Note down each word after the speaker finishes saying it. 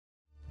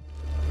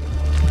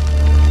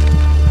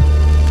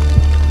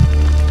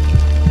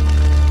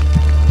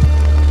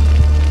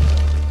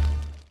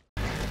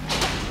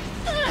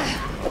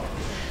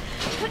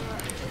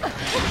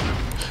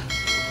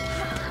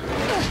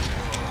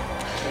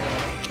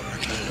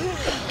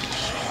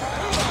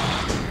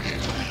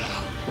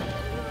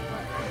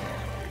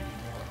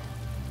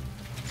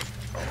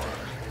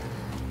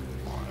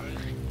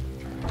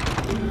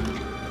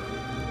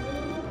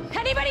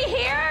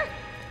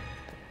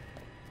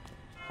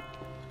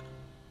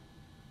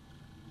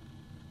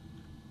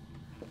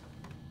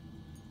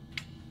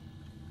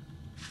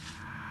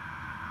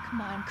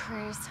Come on,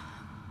 Chris.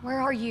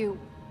 Where are you?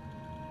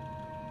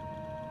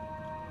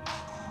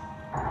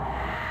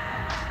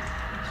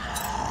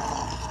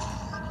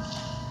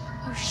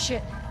 Oh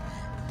shit.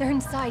 They're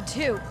inside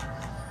too.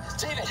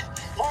 David!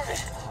 Marvin!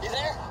 You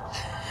there?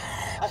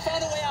 I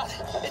found a way out.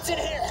 It's in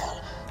here.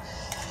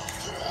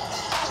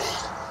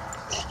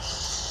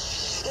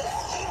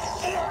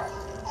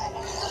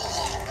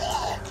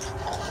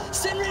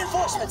 Send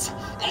reinforcements!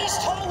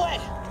 East hallway!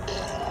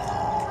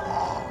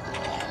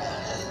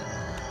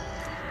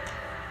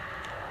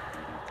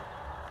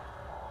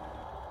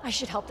 I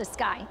should help this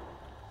guy.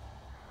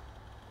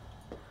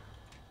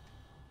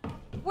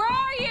 Where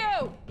are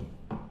you?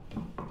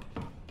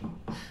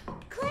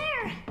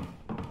 Claire!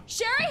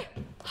 Sherry?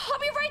 I'll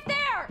be right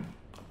there!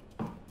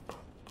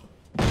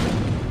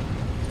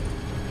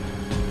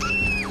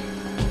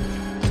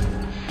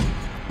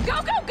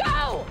 Go, go,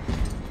 go!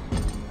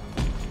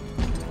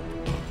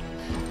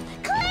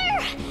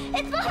 Claire!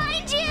 It's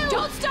behind you!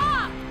 Don't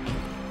stop!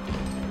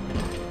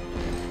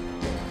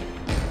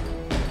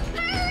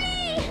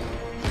 Hurry!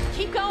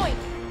 Keep going.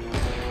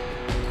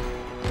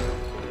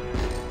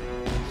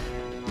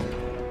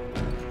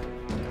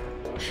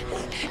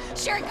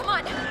 Sherry, come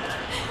on.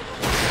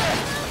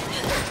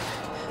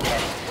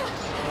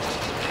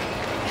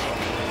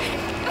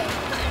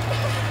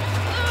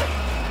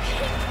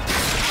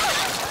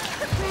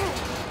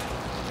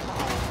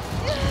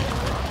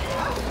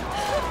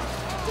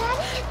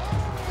 Daddy?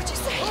 What'd you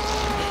say?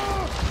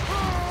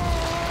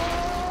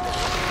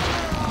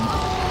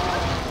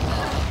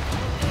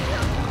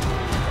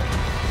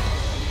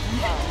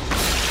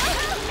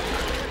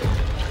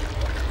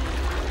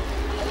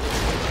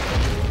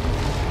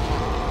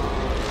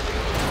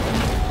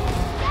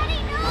 Daddy,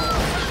 no!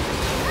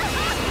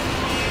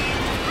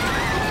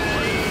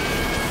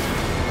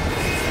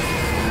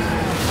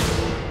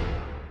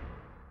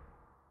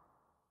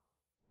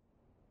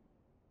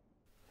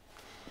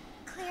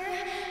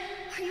 Claire,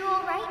 are you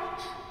all right?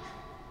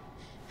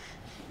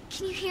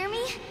 Can you hear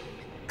me?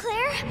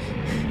 Claire?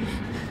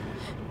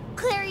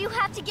 Claire, you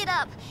have to get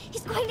up.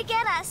 He's going to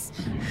get us.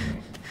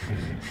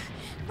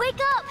 Wake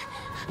up!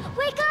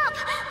 Wake up!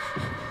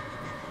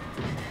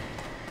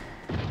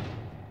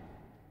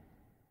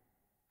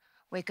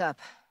 Wake up.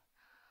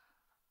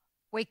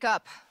 Wake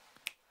up.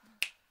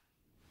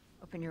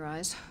 Open your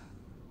eyes.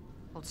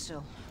 Hold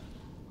still.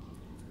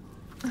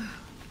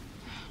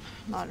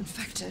 Not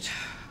infected.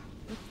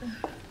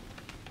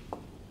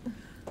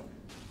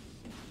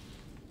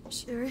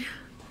 Sherry?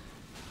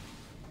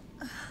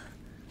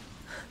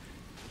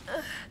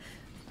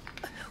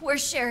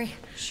 Where's Sherry?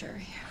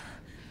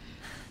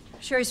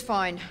 Sherry's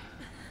fine.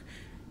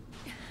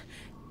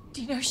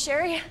 Do you know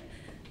Sherry?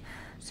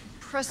 It's an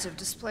impressive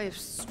display of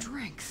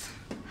strength.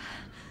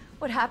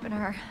 What happened to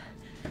her?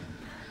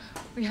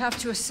 We have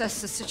to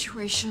assess the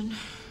situation.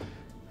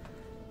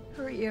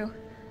 Who are you?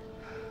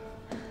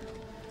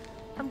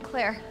 I'm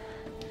Claire.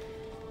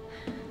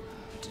 I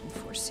didn't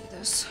foresee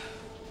this.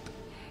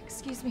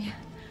 Excuse me.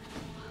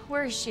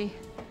 Where is she?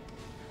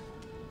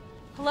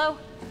 Hello?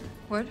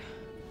 What?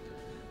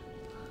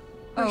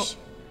 Where's she?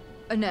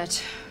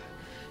 Annette.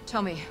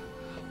 Tell me,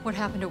 what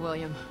happened to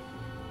William?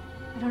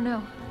 I don't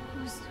know.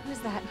 Who's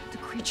that? The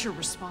creature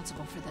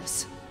responsible for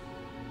this.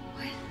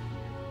 What?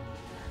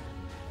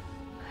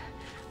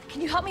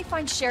 Can you help me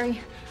find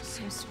Sherry?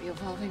 Seems to be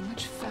evolving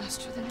much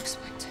faster than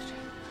expected.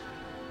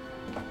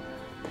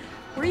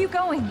 Where are you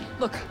going?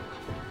 Look,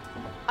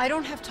 I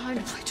don't have time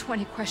to play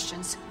 20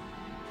 questions.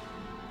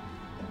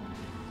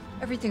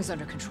 Everything's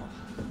under control.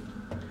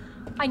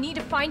 I need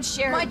to find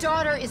Sherry. My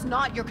daughter is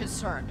not your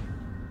concern.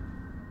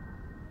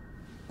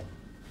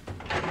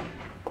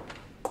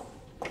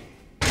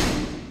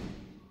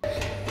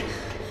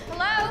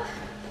 Hello?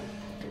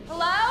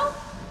 Hello?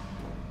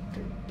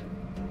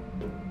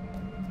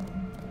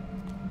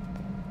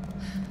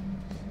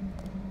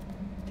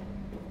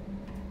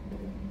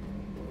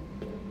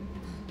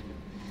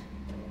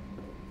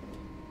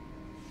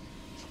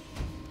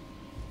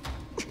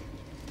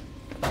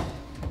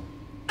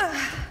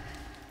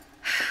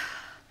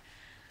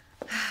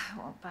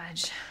 Won't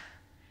budge.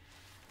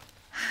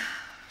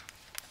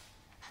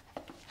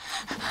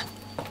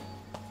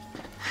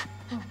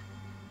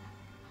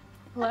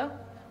 Hello?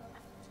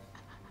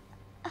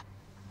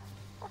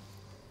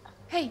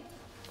 Hey.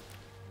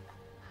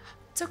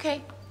 It's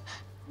okay.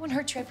 I won't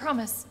hurt you, I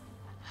promise.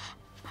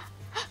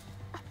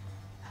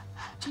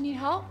 Do you need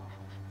help?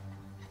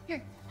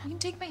 Here, you can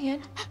take my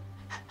hand.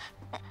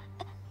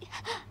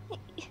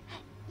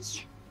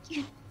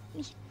 You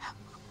need help.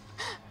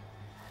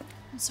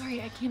 I'm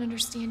sorry, I can't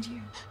understand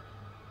you.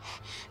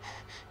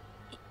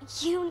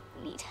 You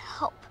need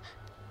help.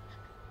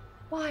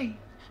 Why?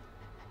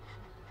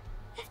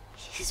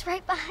 He's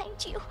right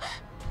behind you.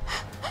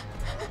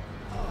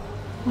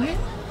 What?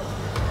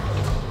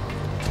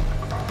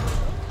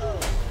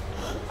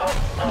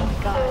 Oh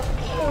my God.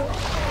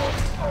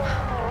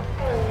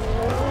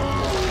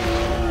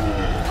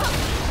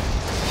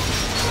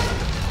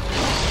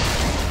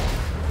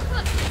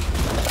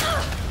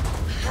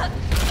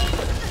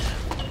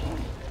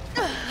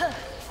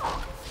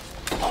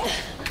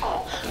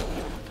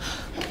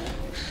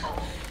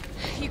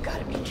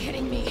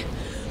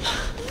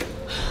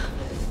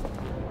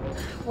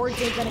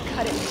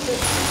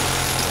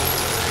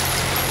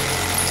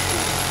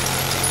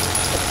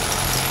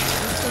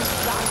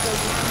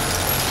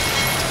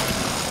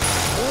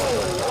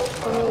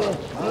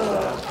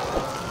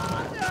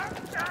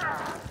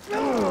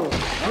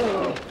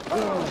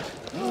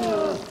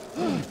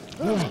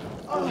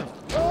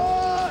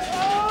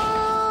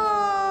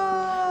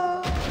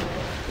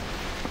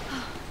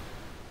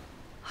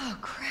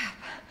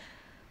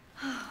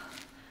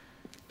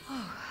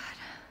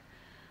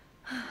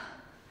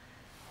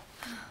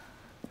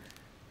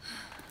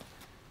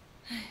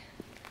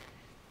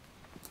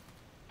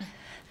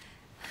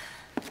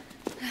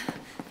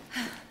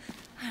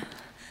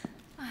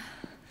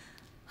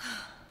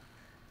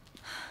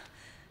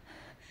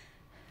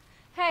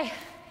 Hey,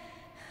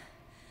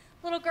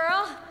 little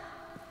girl.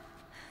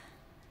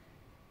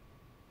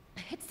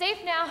 It's safe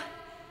now.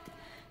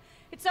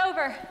 It's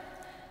over.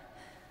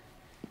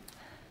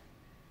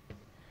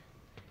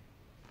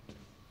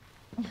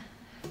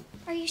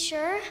 Are you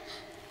sure?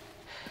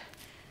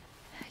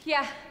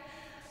 Yeah,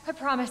 I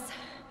promise.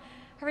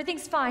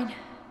 Everything's fine.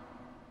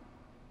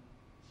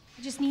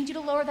 I just need you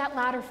to lower that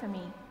ladder for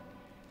me.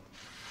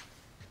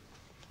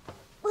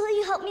 Will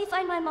you help me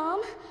find my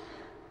mom?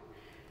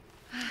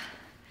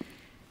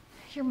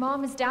 Your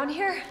mom is down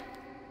here?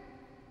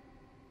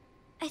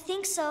 I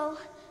think so.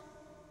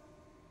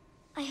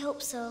 I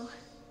hope so.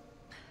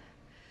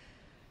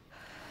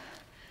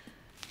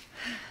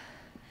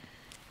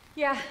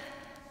 Yeah,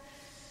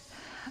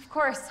 of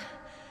course.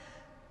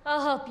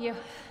 I'll help you.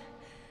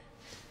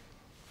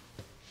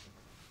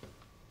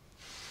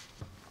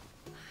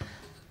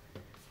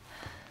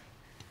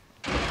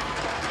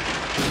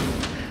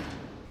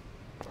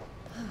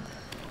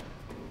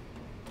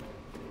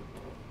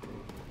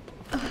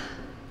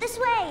 This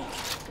way!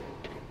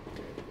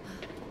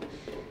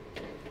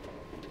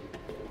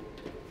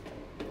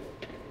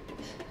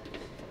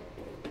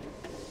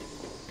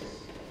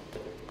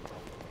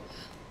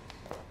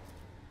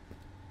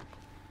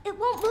 It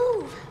won't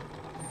move.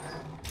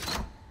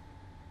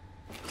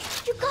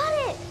 You got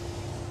it!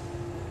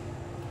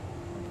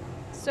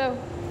 So,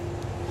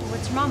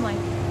 what's your mom like?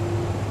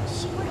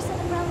 She works at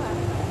Umbrella.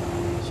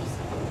 She's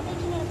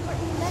making an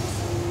important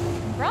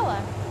medicine.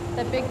 Umbrella?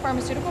 That big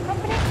pharmaceutical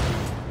company?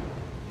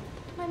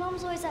 My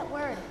mom's always at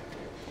work.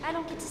 I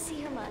don't get to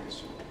see her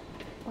much.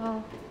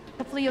 Well,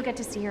 hopefully you'll get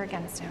to see her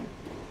again soon.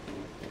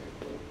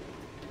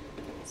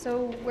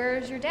 So,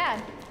 where's your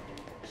dad?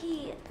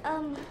 He,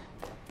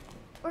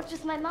 worked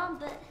with my mom,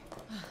 but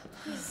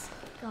he's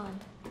gone.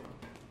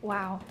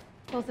 Wow.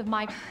 Both of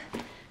my...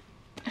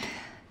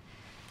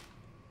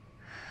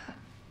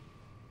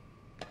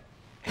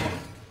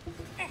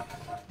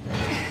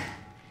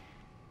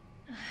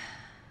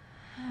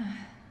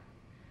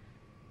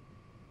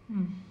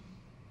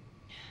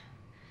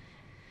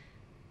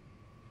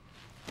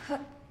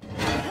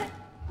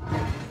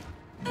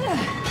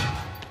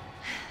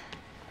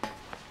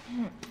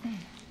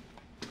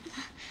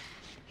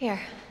 Here.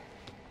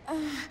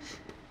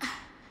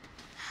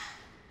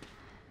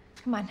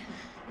 Come on.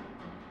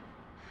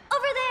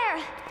 Over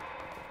there!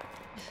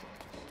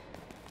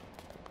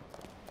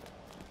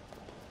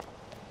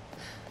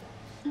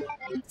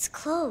 It's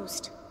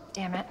closed.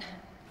 Damn it.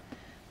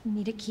 We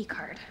need a key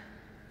card.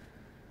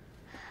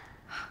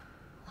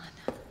 Hold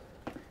on.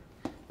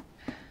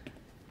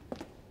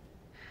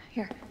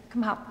 Here,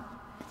 come out.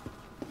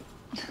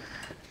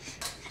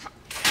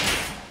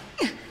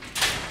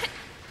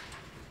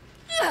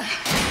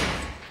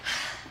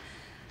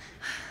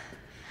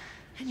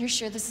 And you're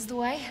sure this is the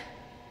way?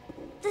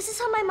 This is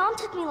how my mom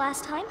took me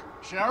last time.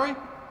 Sherry?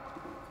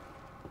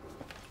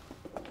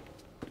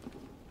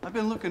 I've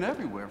been looking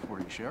everywhere for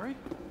you, Sherry.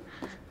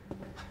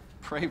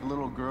 Brave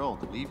little girl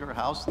to leave your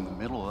house in the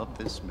middle of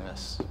this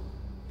mess.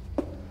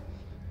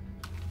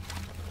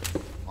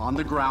 On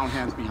the ground,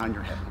 hands behind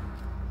your head.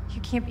 You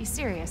can't be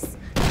serious.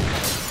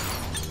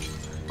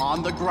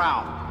 On the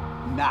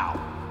ground, now.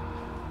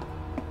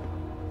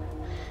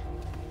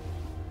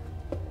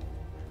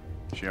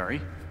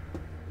 Sherry,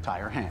 tie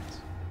her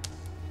hands.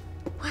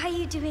 Why are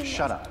you doing this?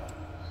 Shut up.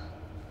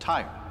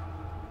 Tie her.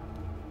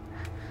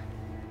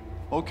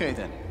 Okay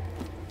then.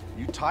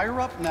 You tie her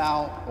up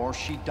now, or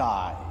she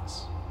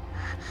dies.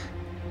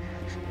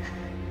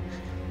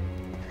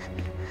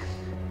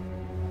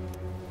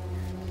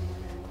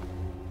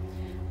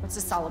 What's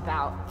this all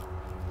about?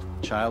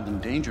 Child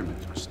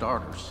endangerment for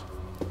starters.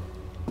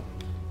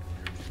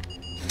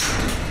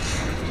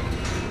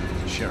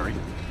 Sherry,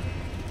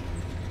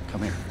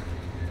 come here.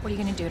 What are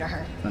you gonna do to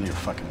her? None of your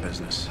fucking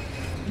business.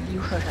 If you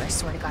hurt her, I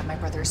swear to God, my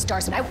brother is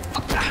stars and I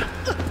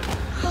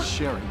will...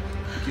 Sherry,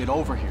 get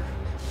over here.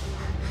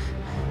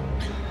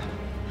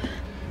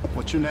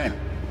 What's your name?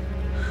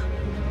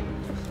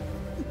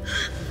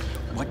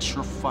 What's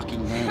your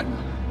fucking name?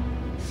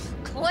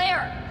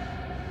 Claire!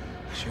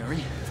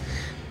 Sherry,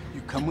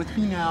 you come with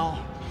me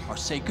now, or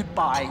say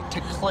goodbye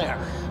to Claire.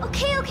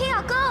 Okay,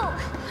 I'll go.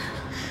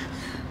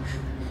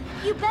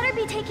 You better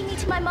be taking me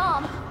to my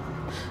mom.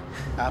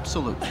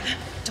 Absolutely.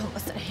 Don't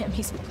listen to him,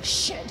 he's full of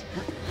shit.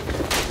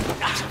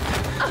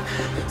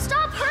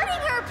 Stop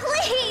hurting her,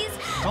 please!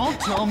 Don't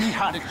tell me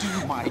how to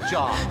do my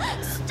job.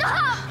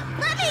 Stop!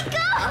 Let me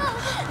go!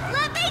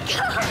 Let me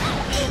go!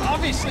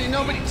 Obviously,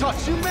 nobody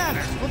taught you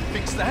manners. We'll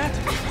fix that.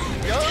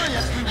 Oh,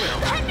 yes, we will.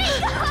 Let me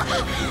go!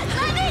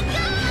 Let me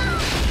go!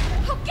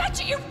 I'll get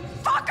you, you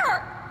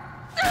fucker!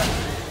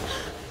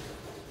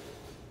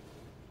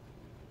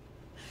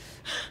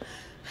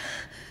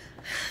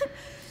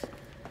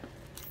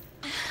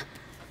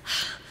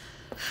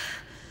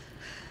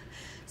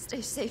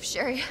 Stay safe,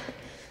 Sherry.